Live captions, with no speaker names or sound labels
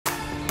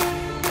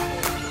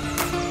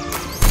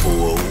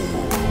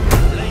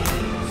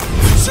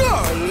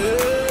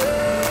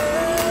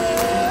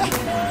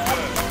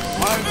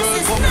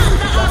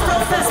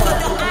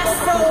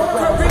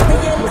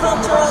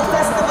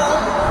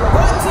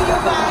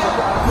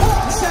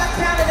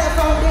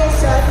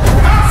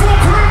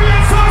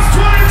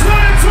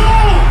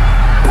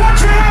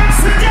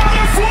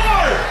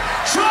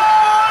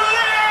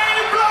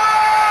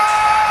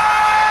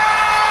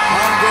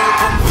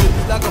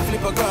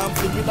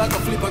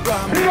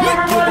Y'all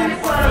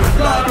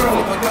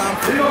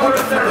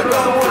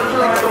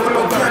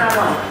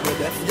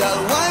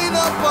wind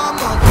up on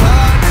my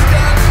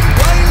cardigan,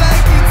 wine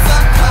like it's a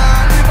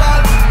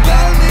carnival.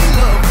 Y'all me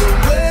love the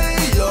way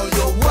you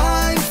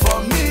wine for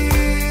me.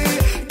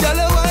 Y'all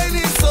your wine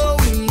is so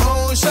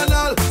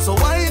emotional, so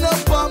wind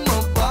up on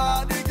my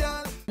body,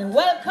 girl.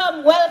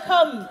 Welcome,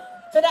 welcome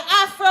to the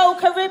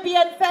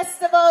Afro-Caribbean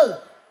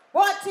Festival,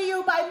 brought to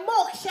you by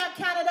Moksha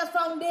Canada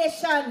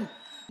Foundation.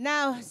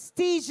 Now,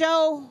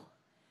 Steejo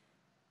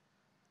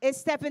is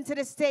stepping to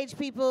the stage,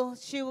 people.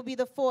 She will be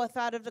the fourth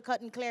out of the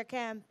Cut and Clear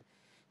camp.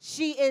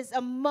 She is a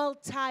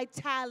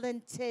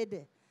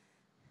multi-talented,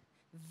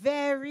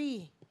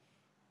 very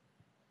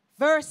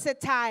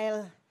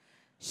versatile,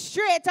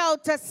 straight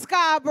out to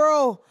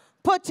Scarborough.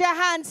 Put your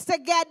hands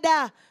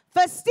together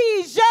for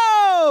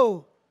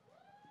Steejo.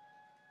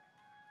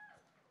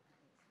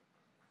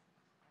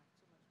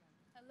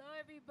 Hello,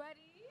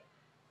 everybody.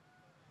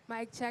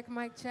 Mic check,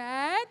 mic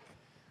check.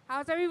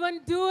 How's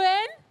everyone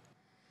doing?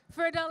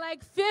 For the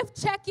fifth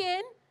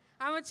check-in,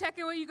 I'm gonna check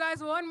in with you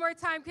guys one more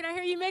time. Can I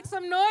hear you make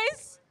some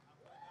noise?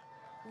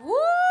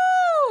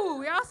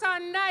 Woo! Y'all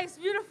sound nice,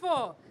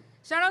 beautiful.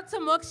 Shout out to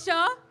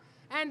Moksha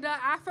and the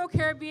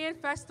Afro-Caribbean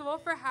Festival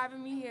for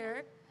having me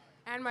here.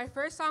 And my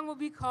first song will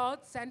be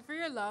called Send for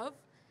Your Love.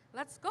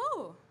 Let's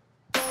go.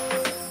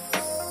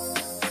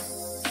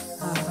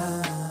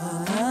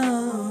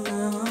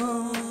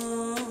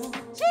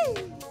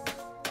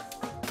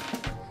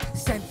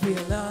 Send for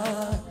your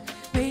love,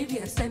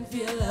 baby, I send for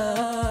your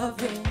love.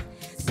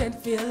 Send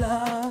for your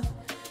love,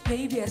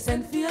 baby, I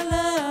send for your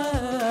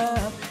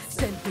love.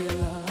 Send for your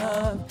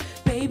love,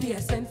 baby, I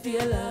send for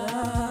your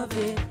love.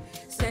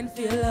 Send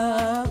for your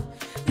love,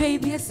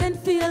 baby, I send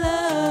for your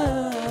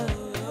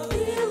love.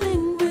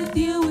 Dealing with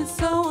you is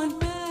so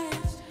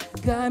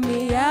unmatched. Got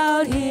me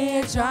out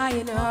here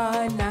trying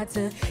hard not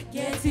to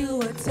get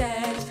too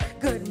attached.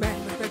 Good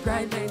man with a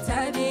grind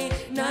mentality,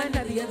 none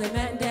of the other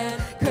men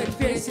that could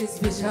pierce his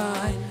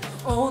vision.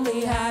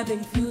 Only having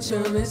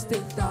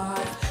futuristic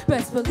thoughts.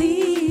 Best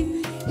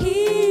believe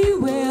he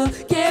will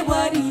get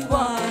what he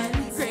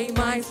wants. Great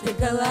minds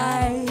think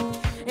alike,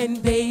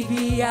 and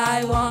baby,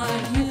 I want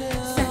you.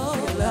 Send for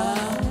your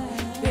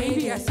love,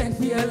 baby, I send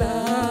for your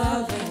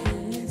love.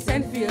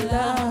 Send for your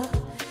love,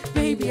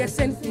 baby, I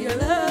send for your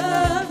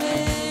love.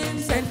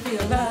 Send for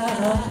your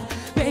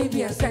love,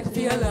 baby, I send for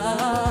your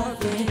love.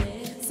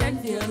 Send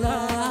for your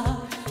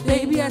love,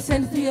 baby, I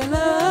send for your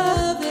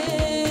love.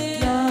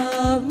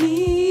 Love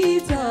me,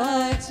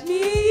 touch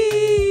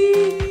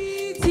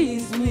me,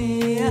 tease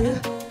me.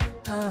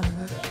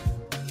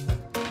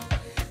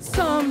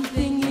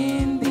 Something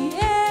in the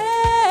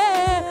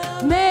air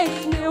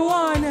make me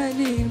wanna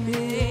leave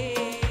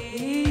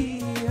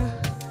me.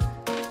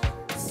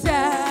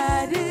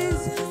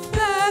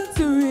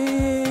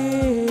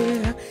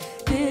 Satisfactory,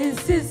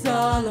 this is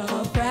all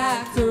a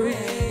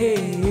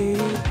factory.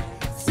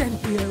 Send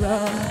for your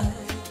love,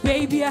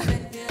 baby,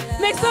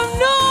 make some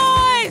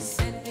noise.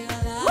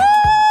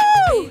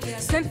 Woo!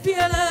 Send for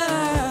your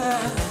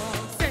love,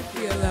 send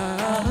for your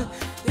love,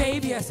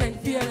 baby, I send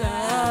for your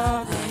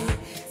love.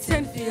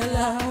 Send for your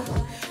love,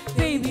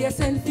 baby, I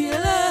send for your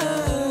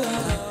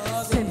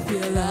love. Send for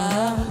your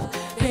love,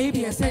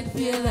 baby, I send for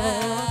your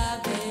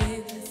love.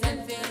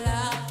 Send for your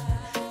love,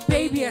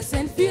 baby, I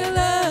send for your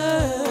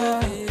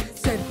love.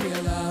 Send for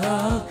your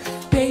love,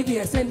 baby,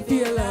 I send for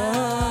your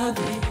love.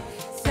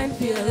 Send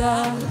for your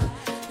love,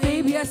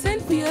 baby, I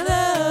send for your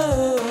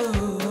love.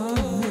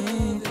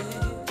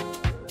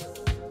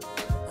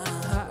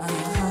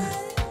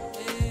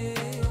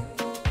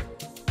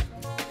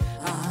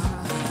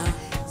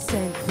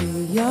 Send for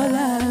your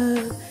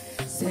love,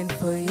 send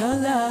for your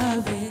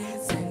love,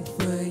 send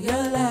for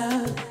your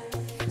love,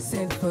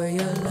 send for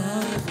your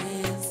love,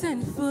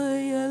 send for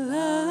your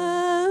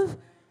love.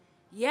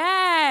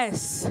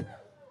 Yes!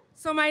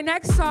 So my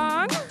next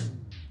song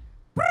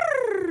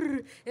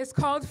is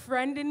called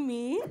Friend in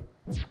Me.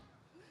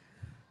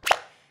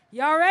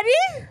 Y'all ready?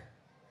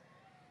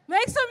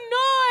 Make some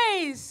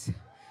noise!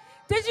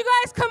 Did you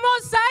guys come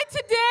outside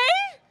today?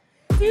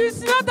 Do you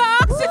smell the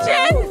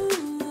oxygen?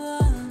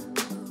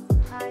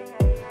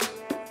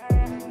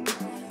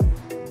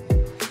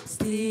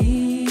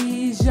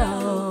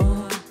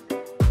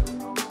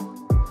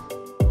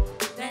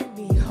 Let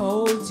me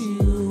hold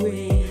you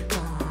in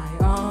my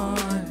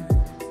arms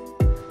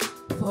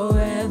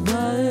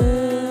forever.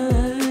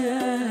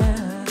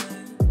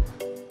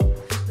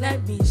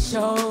 Let me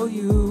show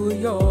you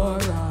you're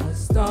a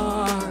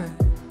star,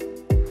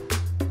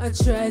 a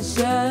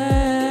treasure.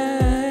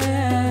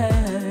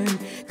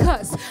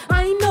 'Cause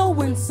I know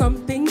when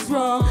something's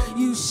wrong,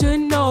 you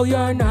should know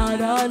you're not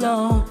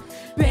alone.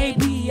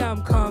 Baby,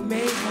 I'm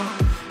coming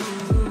home.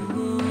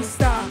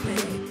 Stop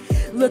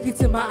it. Look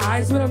into my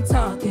eyes when I'm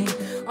talking.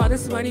 All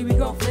this money we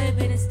gon' flip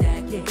it and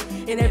stack it.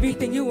 And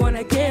everything you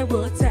wanna get,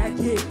 we'll attack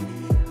it.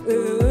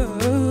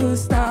 Ooh,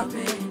 stop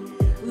it.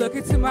 Look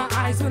into my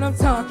eyes when I'm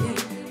talking.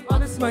 All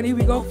this money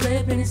we gon'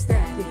 flip it and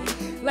stack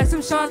it. Like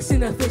some sharks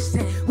in a fish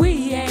tank.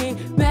 We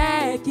ain't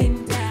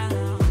backing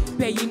down.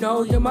 Babe, you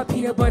know you're my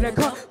peanut butter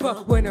cup,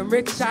 but when I'm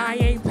rich, I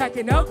ain't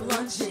packing up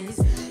lunches.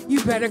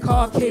 You better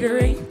call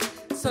catering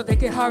so they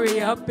can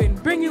hurry up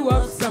and bring you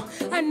up some.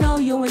 I know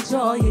you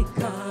enjoy it,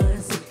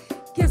 cause it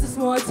gives us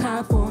more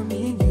time for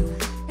me and you.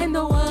 And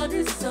the world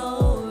is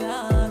so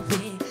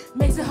lovely,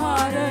 makes it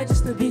harder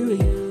just to be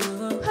with you.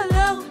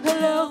 Hello,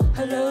 hello,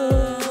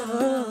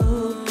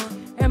 hello.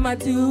 Am I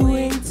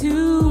doing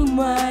too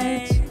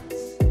much?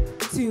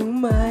 Too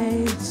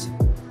much.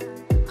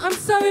 I'm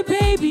sorry,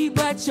 baby,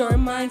 but your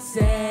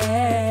mindset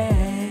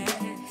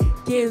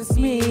gives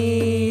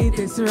me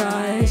this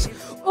rush.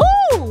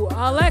 Ooh,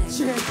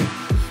 electric.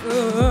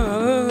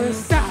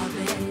 Stop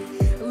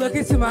it. Look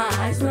into my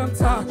eyes when I'm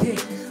talking.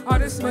 All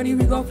this money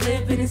we gon'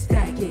 flip it and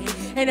stack it,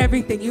 and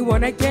everything you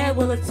wanna get,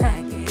 we'll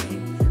attack it.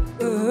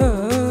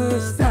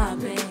 Stop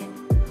it.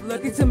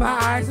 Look into my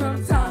eyes when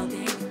I'm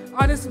talking.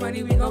 All this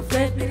money we gon'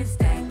 flip it and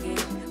stack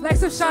it, like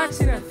some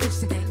sharks in a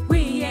fish tank.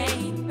 We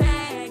ain't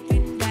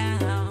backing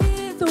down.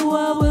 If the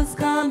world was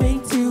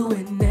coming to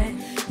an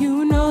end,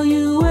 you know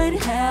you would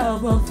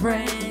have a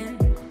friend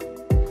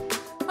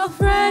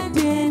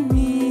in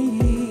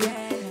me.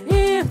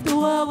 If the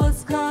world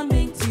was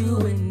coming to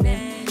an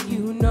end,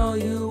 you know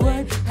you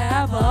would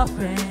have a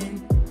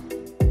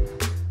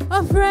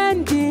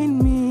friend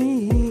in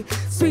me.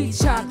 Sweet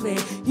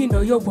chocolate, you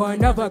know you're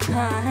one of a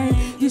kind.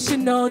 You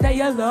should know that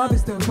your love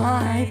is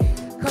divine.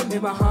 Come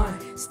in my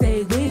heart,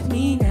 stay with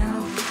me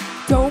now.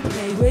 Don't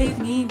play with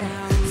me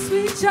now.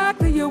 Sweet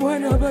chocolate, you're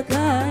one of a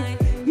kind.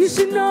 You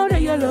should know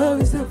that your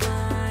love is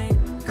divine.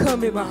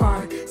 Come in my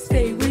heart,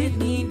 stay with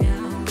me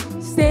now.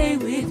 Stay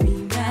with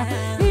me now.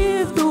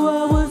 If the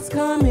world was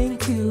coming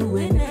to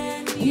an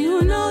end,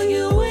 you know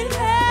you would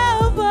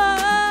have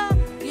a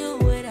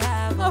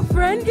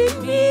friend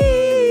in me.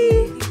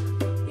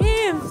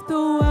 If the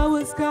world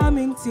was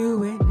coming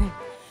to an end,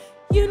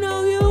 you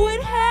know you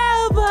would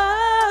have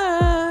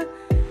a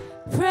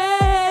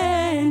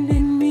friend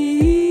in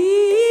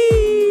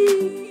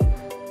me.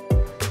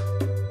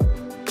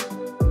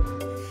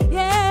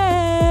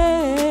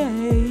 Yeah,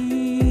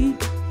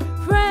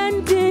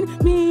 friend in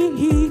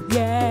me,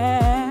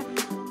 yeah.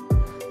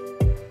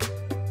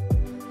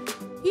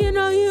 You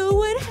know you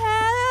would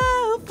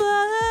have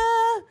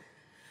a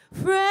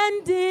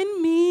friend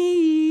in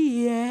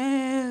me,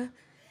 yeah.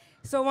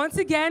 So once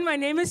again, my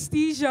name is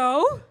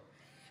Steejo,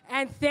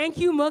 and thank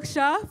you,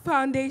 Muksha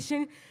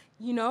Foundation.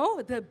 You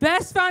know, the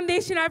best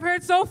foundation I've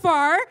heard so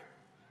far,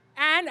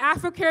 and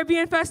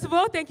Afro-Caribbean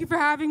Festival. Thank you for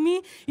having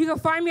me. You can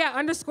find me at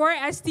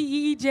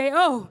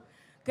 _STEEJO.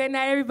 Good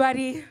night,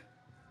 everybody.